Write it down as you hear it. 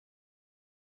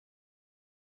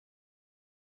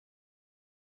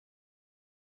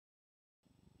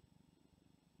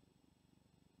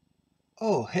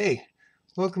Oh, hey,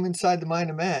 welcome inside the mind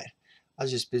of Matt. I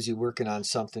was just busy working on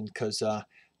something because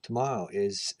tomorrow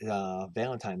is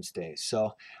Valentine's Day.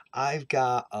 So I've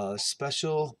got a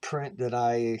special print that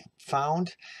I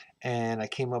found, and I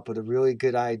came up with a really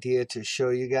good idea to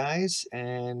show you guys.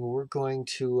 And we're going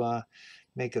to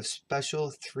make a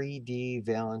special 3D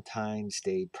Valentine's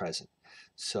Day present.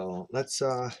 So let's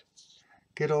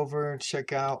get over and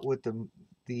check out what the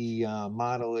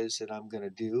model is that I'm going to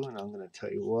do, and I'm going to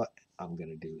tell you what I'm going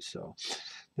to do. So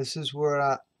this is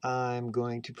where I'm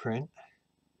going to print,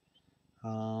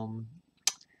 um,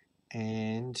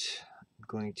 and I'm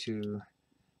going to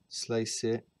slice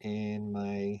it in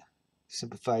my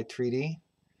simplified 3D.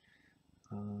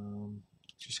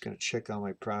 Just going to check on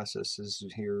my processes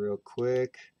here real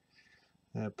quick.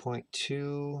 Point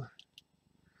 2,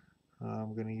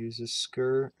 I'm going to use a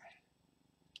skirt.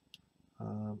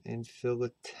 Infill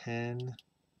a 10.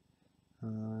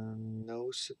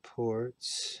 No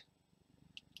supports.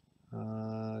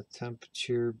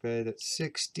 Temperature bed at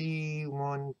 60,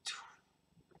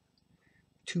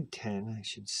 210 I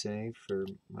should say for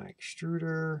my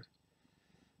extruder.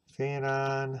 Fan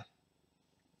on.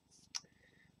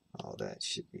 All that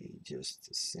should be just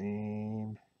the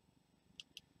same.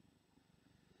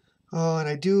 Oh, and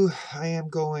I am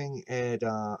going at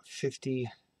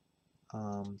 50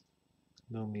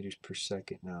 millimeters per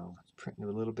second now. It's printing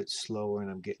a little bit slower, and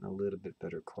I'm getting a little bit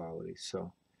better quality.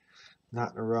 So,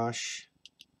 not in a rush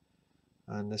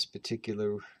on this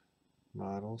particular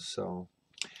model. So,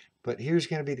 but here's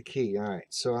going to be the key. All right,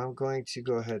 so I'm going to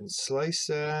go ahead and slice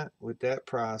that with that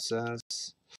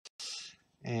process,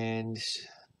 and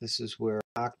this is where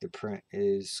Octoprint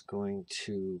is going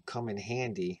to come in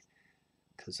handy,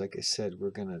 because like I said, we're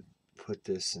going to put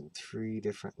this in 3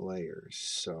 different layers.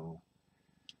 So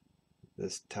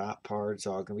this top part's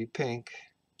all going to be pink,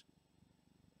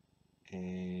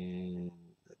 and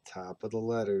the top of the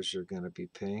letters are going to be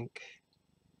pink,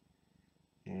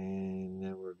 and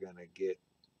then we're going to get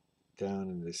down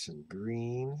into some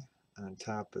green on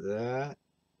top of that,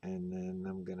 and then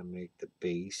I'm going to make the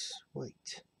base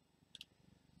white.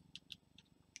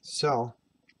 So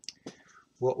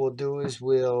what we'll do is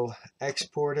we'll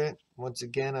export it. Once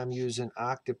again, I'm using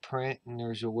Octoprint, and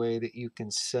there's a way that you can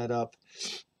set up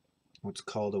what's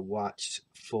called a watch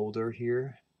folder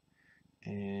here,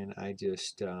 and I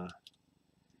just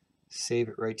save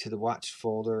it right to the watch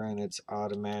folder, and it's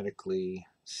automatically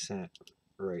sent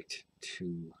right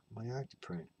to my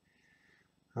Octoprint.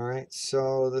 Alright,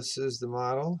 so this is the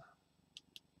model.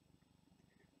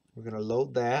 We're going to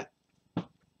load that.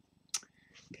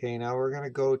 Okay, now we're going to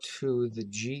go to the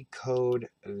G-code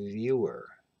viewer.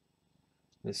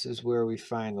 This is where we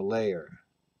find the layer.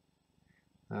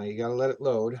 Now you got to let it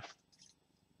load.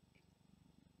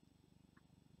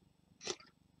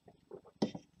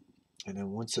 And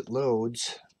then once it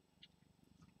loads,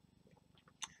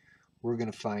 we're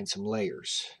going to find some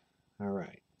layers.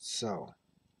 Alright, so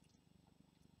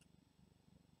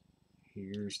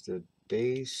here's the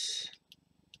base.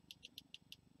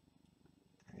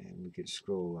 And we could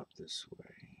scroll up this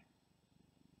way.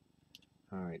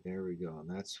 Alright, there we go. And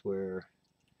that's where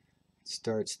it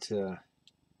starts to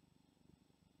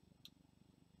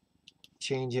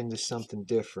change into something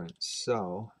different.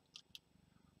 So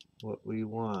what we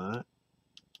want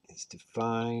is to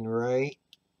find right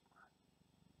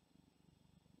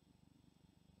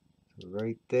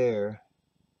there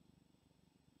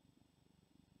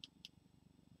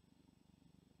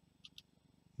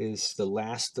is the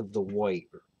last of the white.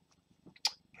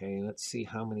 Okay, let's see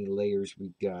how many layers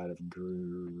we got of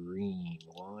green.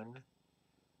 1,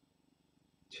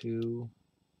 2,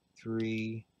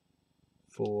 3,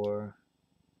 4,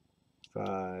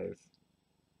 5,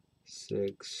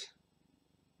 6,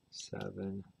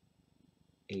 7,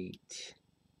 8,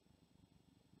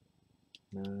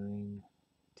 9,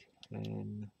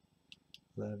 10,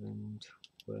 11,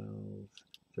 12,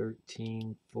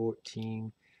 13,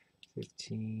 14,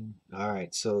 15. All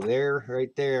right, so there,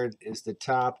 right there is the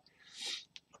top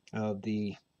of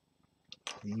the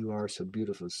You Are So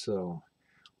Beautiful. So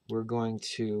we're going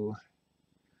to,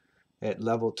 at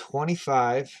level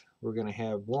 25, we're going to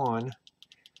have 1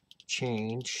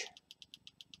 change,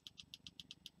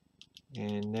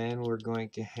 and then we're going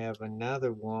to have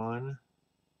another one.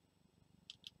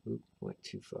 Oop, went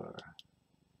too far.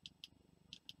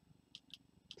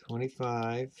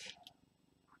 25.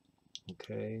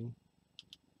 Okay.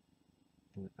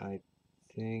 And I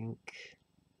think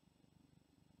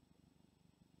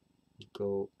we'll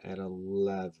go at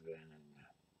 11.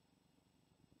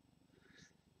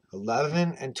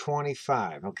 11 and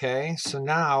 25. Okay, so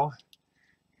now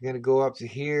you're going to go up to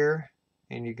here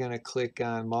and you're going to click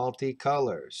on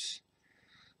multicolors.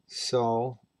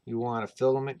 So you want a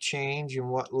filament change in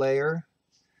what layer?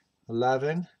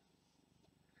 11,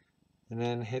 and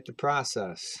then hit the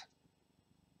process.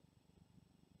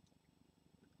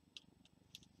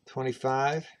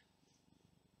 25,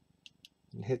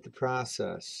 and hit the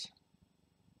process.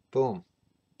 Boom,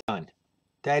 done.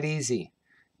 That easy.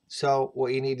 So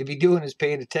what you need to be doing is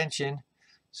paying attention,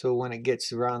 so when it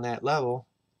gets around that level,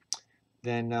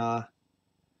 then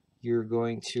you're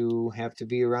going to have to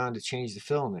be around to change the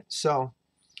filament. So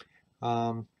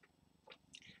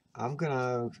I'm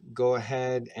gonna go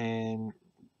ahead and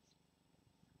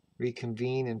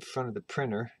reconvene in front of the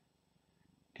printer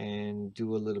and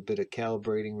do a little bit of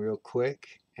calibrating real quick,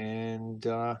 and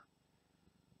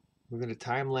we're gonna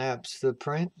time lapse the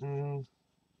print and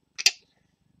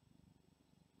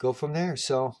go from there.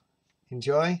 So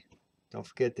enjoy. Don't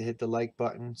forget to hit the like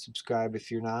button, subscribe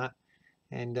if you're not,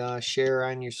 and share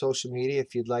on your social media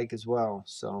if you'd like as well.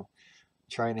 So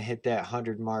trying to hit that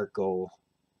 100 mark goal,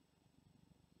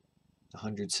 the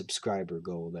 100 subscriber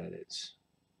goal, that is.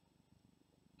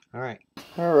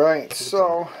 Alright,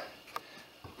 so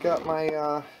got my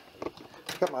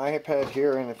iPad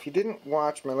here, and if you didn't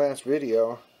watch my last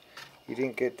video, you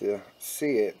didn't get to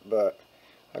see it, but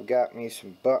I've got me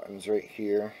some buttons right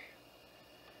here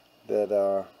that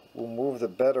will move the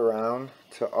bed around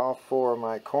to all 4 of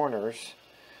my corners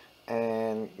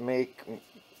and make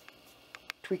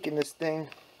tweaking this thing,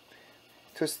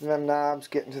 twisting them knobs,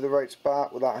 getting to the right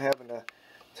spot without having to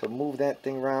move that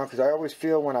thing around, because I always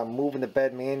feel when I'm moving the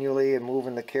bed manually and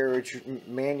moving the carriage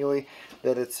manually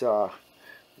that it's you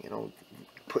know,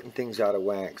 putting things out of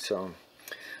whack. So,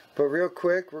 but real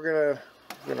quick, we're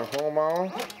gonna home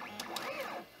all.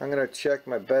 I'm gonna check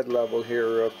my bed level here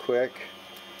real quick,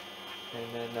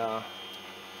 and then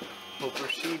we'll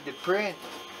proceed to print.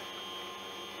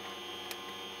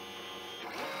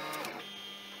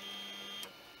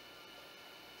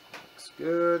 Looks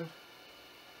good.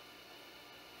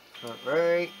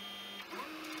 Alright.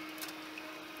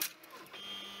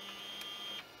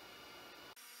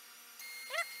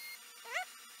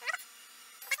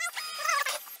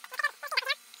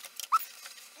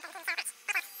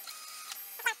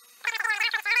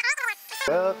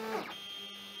 Up.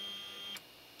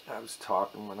 I was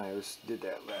talking when I did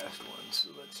that last one, so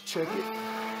let's check it.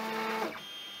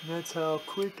 And that's how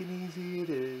quick and easy it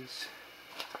is.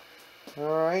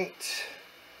 Alright.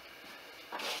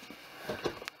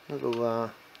 Little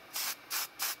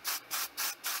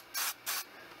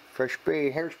fresh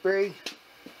spray, hairspray.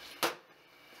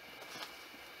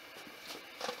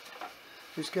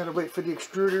 Just gotta wait for the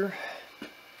extruder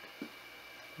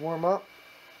warm up,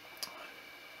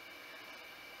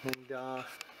 and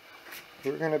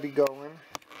we're gonna be going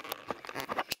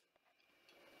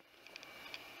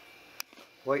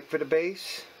white for the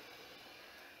base,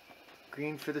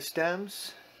 green for the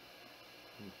stems,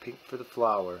 and pink for the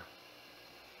flower.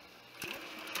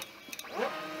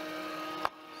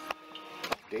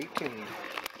 Stay tuned.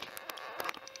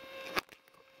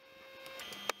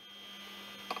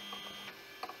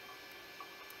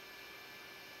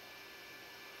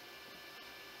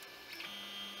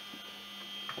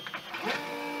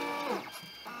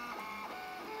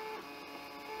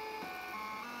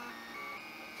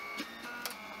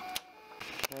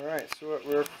 Alright, so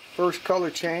we're first color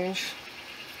change.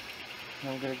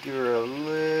 I'm going to give her a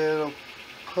little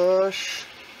push,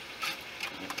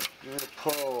 give it a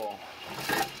pull.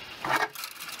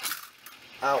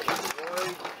 Out with the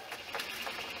white,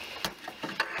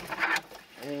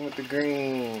 in with the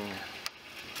green.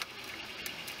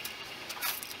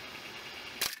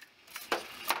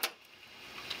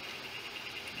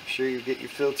 Make sure you get your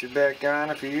filter back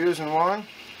on if you're using one.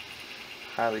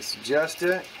 Highly suggest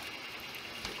it.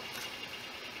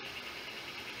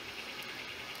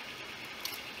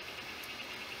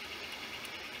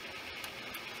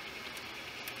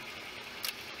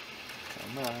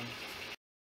 Come on.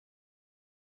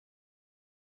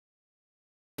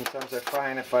 Sometimes I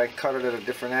find if I cut it at a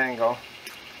different angle,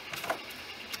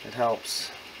 it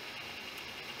helps.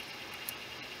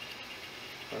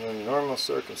 But in normal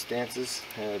circumstances,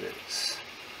 there it is.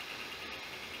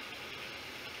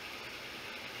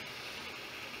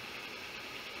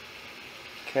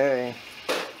 Okay.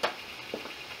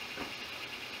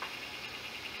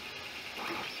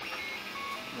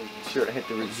 Make sure I hit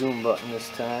the resume button this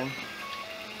time.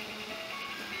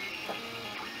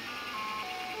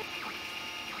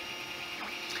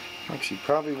 Actually,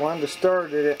 probably wanted to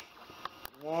start it at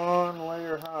one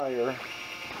layer higher.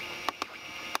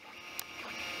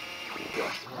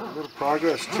 A little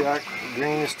progress check. The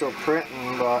green is still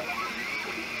printing, but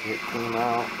it came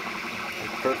out.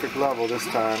 Perfect level this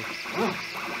time.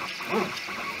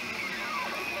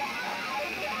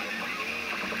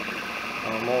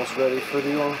 Almost ready for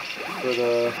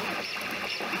the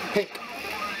pink.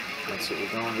 That's what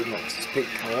we're going to do next. It's pink.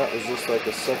 Well, that was just like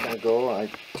a second ago. I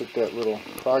took that little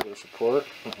progress report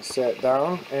and I sat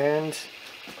down and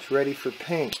it's ready for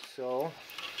pink. So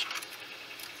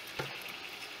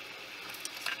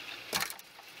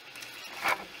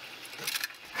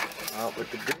out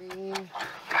with the green.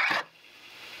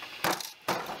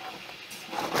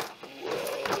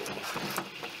 Whoa.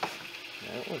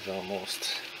 That was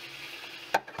almost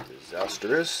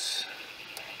disastrous.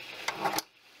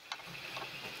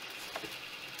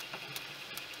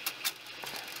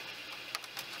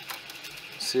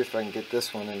 See if I can get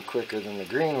this one in quicker than the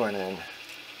green went in.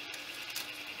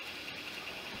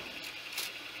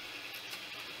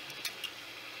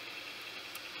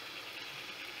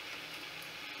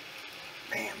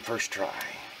 Bam, first try.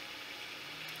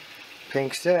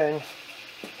 Pink's in.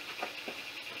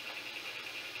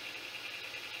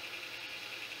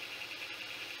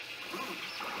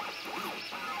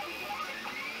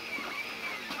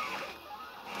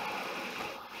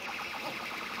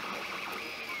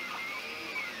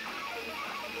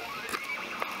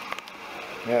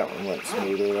 That one went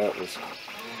smoother. That was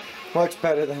much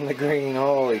better than the green.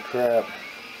 Holy crap.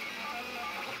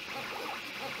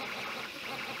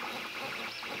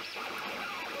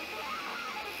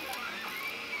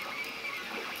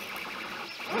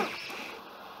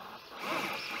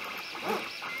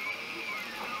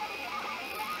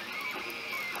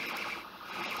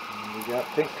 And we got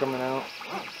pink coming out.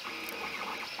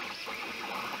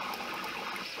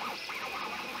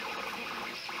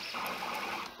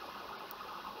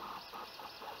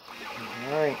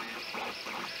 Alright,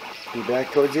 be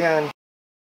back towards the end.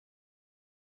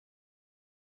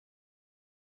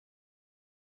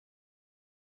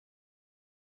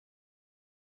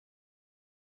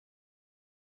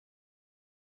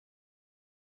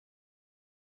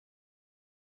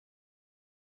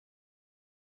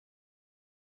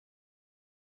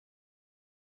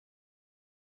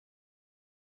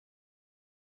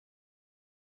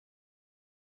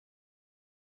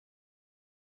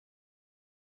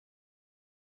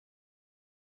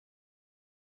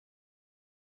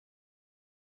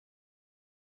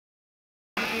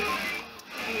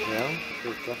 Yeah,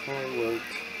 it definitely worked.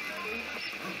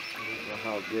 I don't know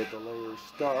how good the layer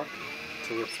stuck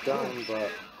until it's done,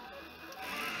 but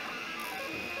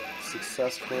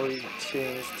successfully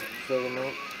changed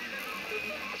filament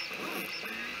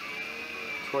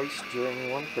twice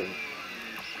during one print.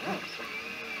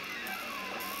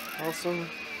 Awesome.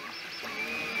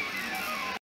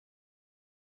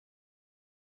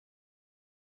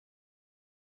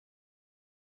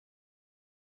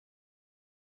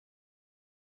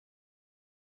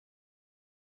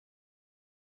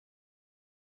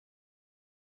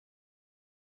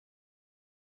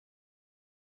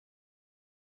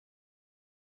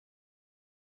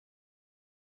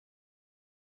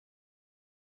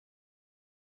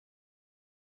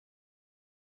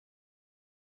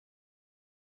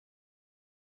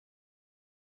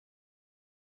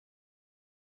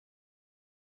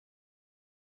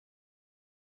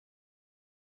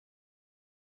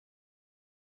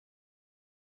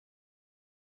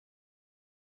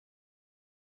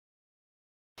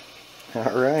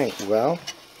 Alright, well,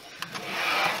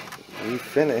 we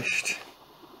finished,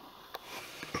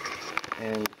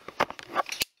 and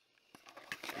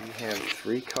we have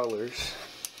 3 colors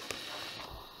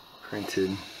printed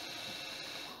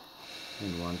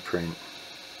in one print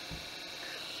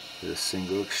with a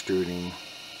single extruding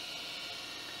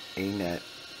Anet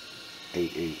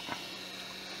A8.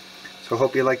 So I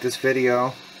hope you like this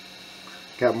video.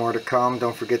 Got more to come.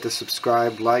 Don't forget to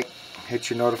subscribe, like, hit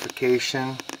your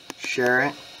notification, share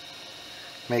it,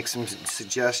 make some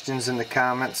suggestions in the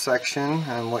comment section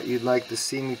on what you'd like to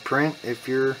see me print if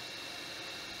you're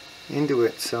into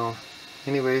it. So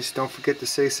anyways, don't forget to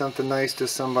say something nice to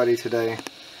somebody today.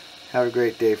 Have a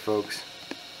great day, folks.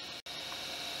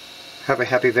 Have a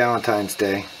happy Valentine's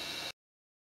Day.